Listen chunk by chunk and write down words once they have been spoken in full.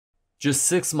Just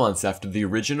 6 months after the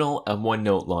original M1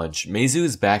 Note launch, MEIZU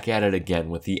is back at it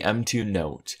again with the M2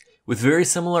 Note. With very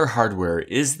similar hardware,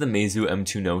 is the MEIZU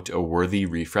M2 Note a worthy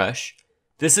refresh?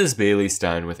 This is Bailey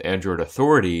Stein with Android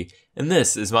Authority, and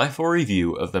this is my full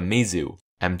review of the MEIZU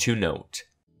M2 Note.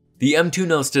 The M2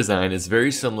 Note's design is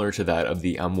very similar to that of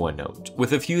the M1 Note,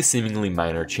 with a few seemingly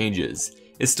minor changes.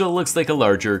 It still looks like a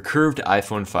larger, curved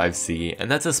iPhone 5C, and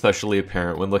that's especially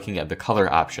apparent when looking at the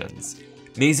color options.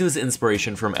 MEIZU's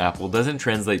inspiration from Apple doesn't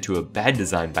translate to a bad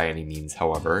design by any means,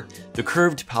 however. The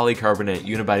curved polycarbonate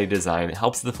unibody design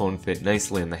helps the phone fit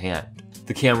nicely in the hand.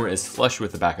 The camera is flush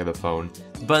with the back of the phone,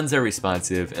 the buttons are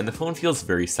responsive, and the phone feels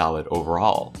very solid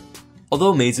overall.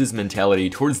 Although MEIZU's mentality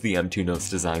towards the M2 Note's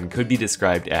design could be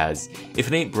described as, if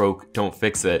it ain't broke, don't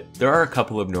fix it, there are a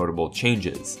couple of notable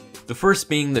changes. The first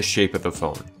being the shape of the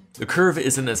phone. The curve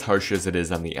isn't as harsh as it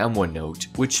is on the M1 Note,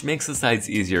 which makes the sides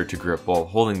easier to grip while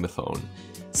holding the phone.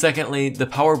 Secondly, the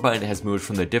power button has moved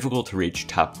from the difficult to reach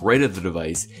top right of the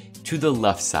device to the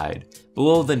left side,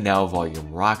 below the now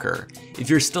volume rocker. If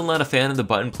you're still not a fan of the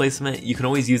button placement, you can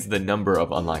always use the number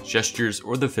of unlock gestures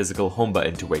or the physical home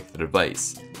button to wake the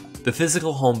device. The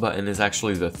physical home button is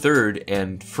actually the third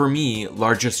and, for me,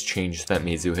 largest change that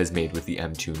MEIZU has made with the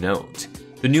M2 Note.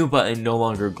 The new button no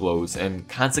longer glows and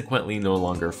consequently no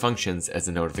longer functions as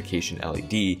a notification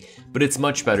LED, but it's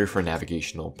much better for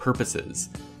navigational purposes.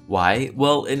 Why?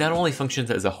 Well, it not only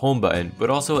functions as a home button, but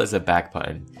also as a back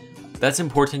button. That's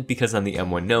important because on the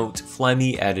M1 Note,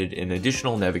 Flyme added an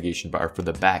additional navigation bar for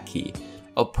the back key,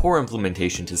 a poor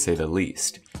implementation to say the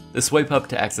least. The swipe up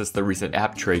to access the recent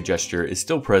app tray gesture is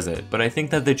still present, but I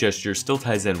think that the gesture still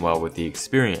ties in well with the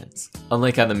experience.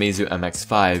 Unlike on the MEIZU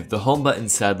MX5, the home button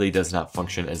sadly does not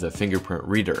function as a fingerprint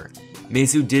reader.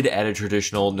 MEIZU did add a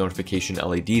traditional notification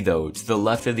LED though to the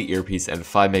left of the earpiece and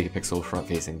 5-megapixel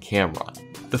front-facing camera.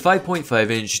 The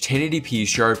 5.5-inch 1080p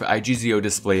sharp IGZO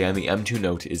display on the M2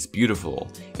 Note is beautiful.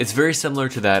 It's very similar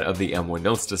to that of the M1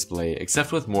 Note's display,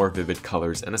 except with more vivid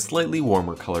colors and a slightly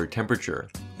warmer color temperature.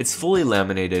 It's fully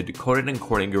laminated, coated in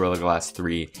Corning Gorilla Glass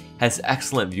 3, has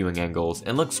excellent viewing angles,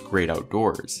 and looks great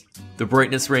outdoors. The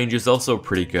brightness range is also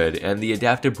pretty good, and the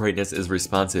adaptive brightness is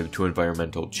responsive to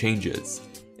environmental changes.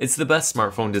 It's the best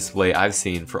smartphone display I've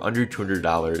seen for under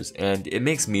 $200, and it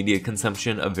makes media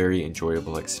consumption a very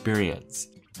enjoyable experience.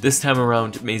 This time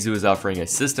around, MEIZU is offering a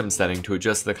system setting to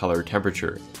adjust the color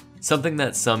temperature, something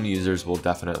that some users will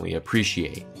definitely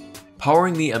appreciate.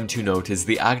 Powering the M2 Note is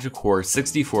the octa-core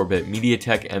 64-bit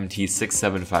MediaTek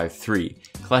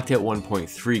MT6753, clocked at 1.3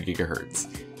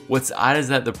 GHz. What's odd is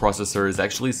that the processor is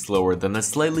actually slower than the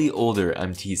slightly older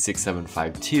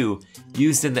MT6752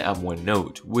 used in the M1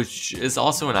 Note, which is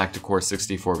also an octa-core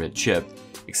 64-bit chip,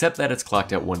 except that it's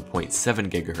clocked at 1.7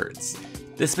 GHz.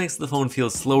 This makes the phone feel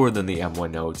slower than the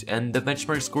M1 Note, and the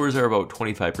benchmark scores are about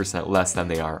 25% less than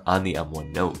they are on the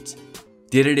M1 Note.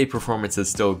 Day-to-day performance is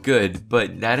still good,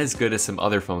 but not as good as some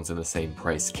other phones in the same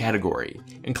price category,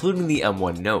 including the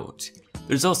M1 Note.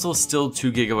 There's also still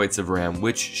 2GB of RAM,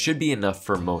 which should be enough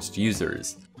for most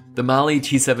users. The Mali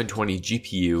T720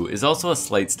 GPU is also a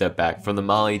slight step back from the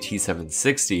Mali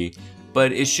T760,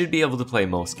 but it should be able to play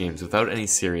most games without any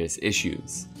serious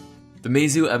issues. The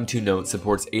MEIZU M2 Note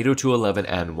supports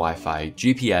 802.11n Wi-Fi,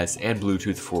 GPS, and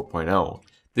Bluetooth 4.0.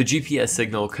 The GPS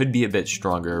signal could be a bit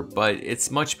stronger, but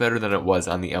it's much better than it was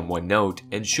on the M1 Note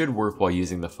and should work while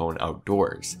using the phone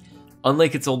outdoors.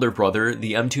 Unlike its older brother,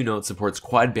 the M2 Note supports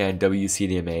quad-band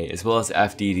WCDMA as well as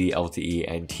FDD-LTE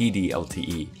and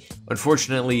TD-LTE.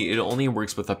 Unfortunately, it only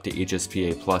works with up to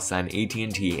HSPA Plus on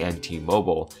AT&T and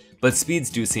T-Mobile, but speeds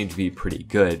do seem to be pretty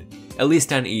good, at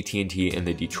least on AT&T in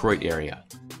the Detroit area.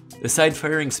 The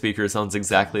side-firing speaker sounds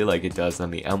exactly like it does on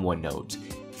the M1 Note,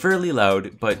 fairly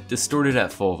loud but distorted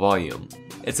at full volume.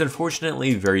 It's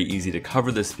unfortunately very easy to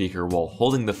cover the speaker while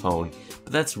holding the phone,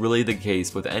 but that's really the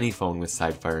case with any phone with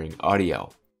side-firing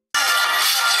audio.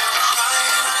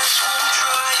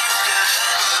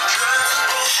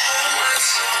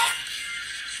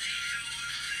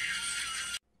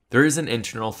 There is an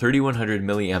internal 3100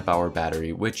 mAh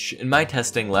battery, which in my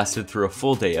testing lasted through a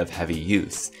full day of heavy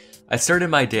use. I started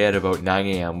my day at about 9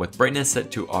 AM with brightness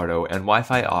set to auto and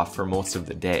Wi-Fi off for most of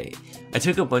the day. I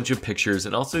took a bunch of pictures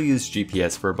and also used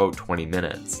GPS for about 20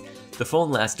 minutes. The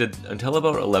phone lasted until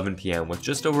about 11 PM with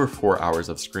just over 4 hours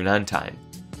of screen on time.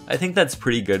 I think that's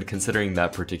pretty good considering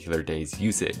that particular day's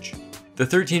usage. The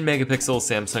 13-megapixel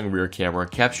Samsung rear camera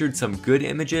captured some good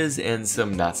images and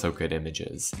some not so good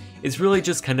images. It's really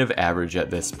just kind of average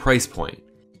at this price point.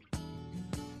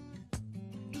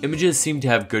 Images seem to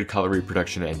have good color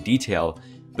reproduction and detail,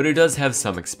 but it does have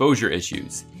some exposure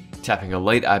issues. Tapping a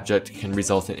light object can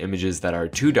result in images that are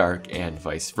too dark and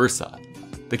vice versa.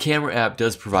 The camera app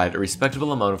does provide a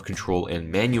respectable amount of control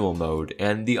in manual mode,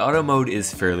 and the auto mode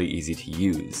is fairly easy to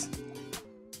use.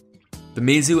 The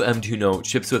MEIZU M2note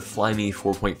ships with Flyme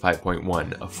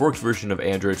 4.5.1, a forked version of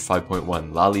Android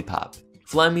 5.1 Lollipop.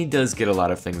 Flyme does get a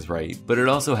lot of things right, but it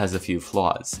also has a few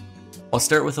flaws. I'll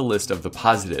start with a list of the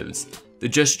positives. The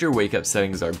gesture wake-up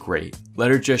settings are great.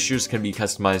 Letter gestures can be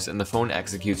customized and the phone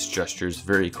executes gestures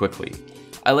very quickly.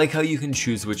 I like how you can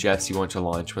choose which apps you want to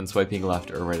launch when swiping left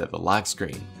or right at the lock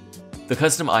screen. The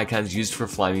custom icons used for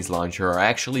Flyme's launcher are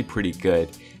actually pretty good,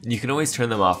 and you can always turn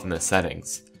them off in the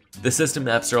settings. The system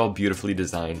apps are all beautifully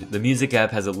designed, the music app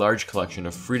has a large collection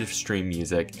of free-to-stream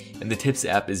music, and the Tips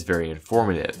app is very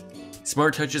informative.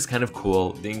 Smart Touch is kind of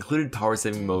cool, the included power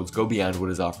saving modes go beyond what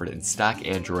is offered in stock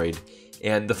Android,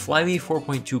 and the Flyme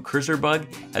 4.2 cursor bug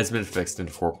has been fixed in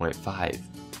 4.5.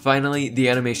 Finally, the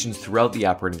animations throughout the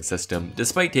operating system,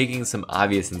 despite taking some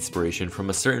obvious inspiration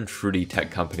from a certain fruity tech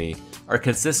company, are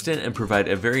consistent and provide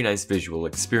a very nice visual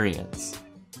experience.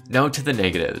 Now to the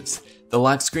negatives. The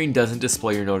lock screen doesn't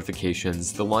display your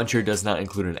notifications, the launcher does not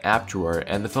include an app drawer,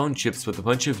 and the phone ships with a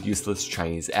bunch of useless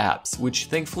Chinese apps, which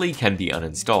thankfully can be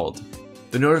uninstalled.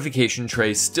 The notification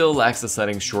tray still lacks the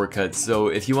settings shortcut, so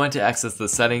if you want to access the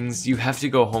settings, you have to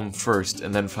go home first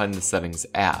and then find the settings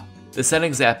app. The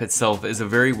settings app itself is a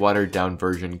very watered down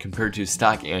version compared to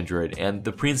stock Android, and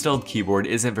the pre-installed keyboard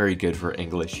isn't very good for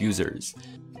English users.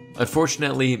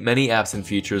 Unfortunately, many apps and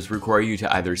features require you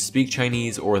to either speak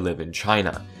Chinese or live in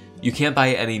China. You can't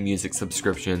buy any music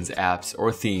subscriptions, apps, or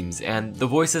themes, and the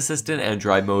voice assistant and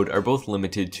drive mode are both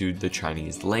limited to the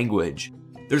Chinese language.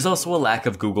 There's also a lack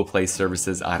of Google Play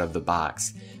services out of the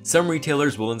box. Some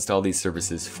retailers will install these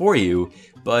services for you,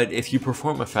 but if you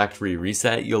perform a factory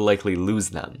reset, you'll likely lose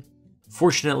them.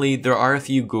 Fortunately, there are a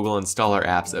few Google installer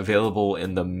apps available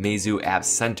in the MEIZU App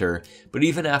Center, but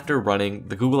even after running,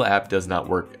 the Google app does not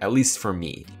work, at least for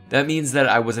me. That means that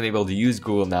I wasn't able to use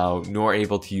Google Now, nor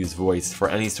able to use voice for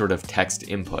any sort of text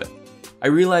input. I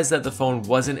realized that the phone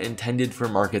wasn't intended for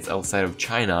markets outside of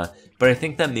China, but I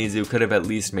think that MEIZU could have at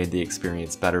least made the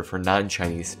experience better for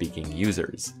non-Chinese speaking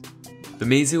users. The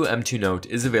MEIZU M2note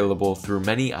is available through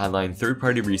many online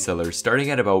third-party resellers starting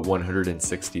at about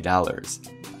 $160.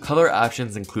 Color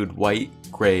options include white,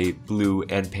 gray, blue,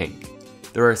 and pink.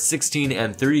 There are 16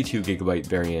 and 32GB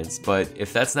variants, but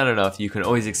if that's not enough, you can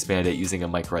always expand it using a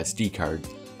microSD card,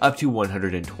 up to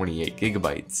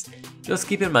 128GB. Just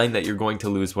keep in mind that you're going to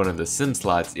lose one of the SIM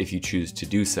slots if you choose to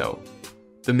do so.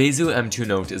 The MEIZU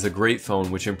M2note is a great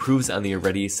phone which improves on the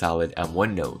already solid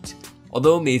M1 Note.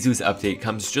 Although MEIZU's update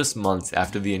comes just months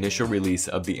after the initial release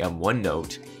of the M1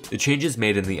 Note, the changes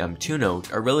made in the M2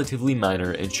 Note are relatively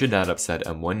minor and should not upset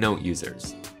M1 Note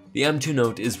users. The M2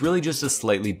 Note is really just a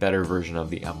slightly better version of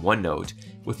the M1 Note,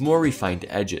 with more refined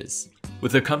edges.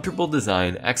 With a comfortable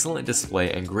design, excellent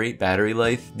display, and great battery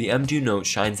life, the M2 Note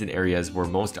shines in areas where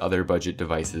most other budget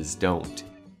devices don't.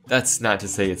 That's not to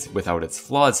say it's without its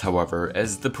flaws, however,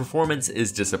 as the performance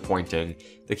is disappointing,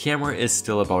 the camera is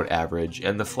still about average,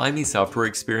 and the Flyme software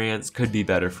experience could be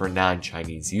better for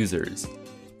non-Chinese users.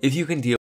 If you can deal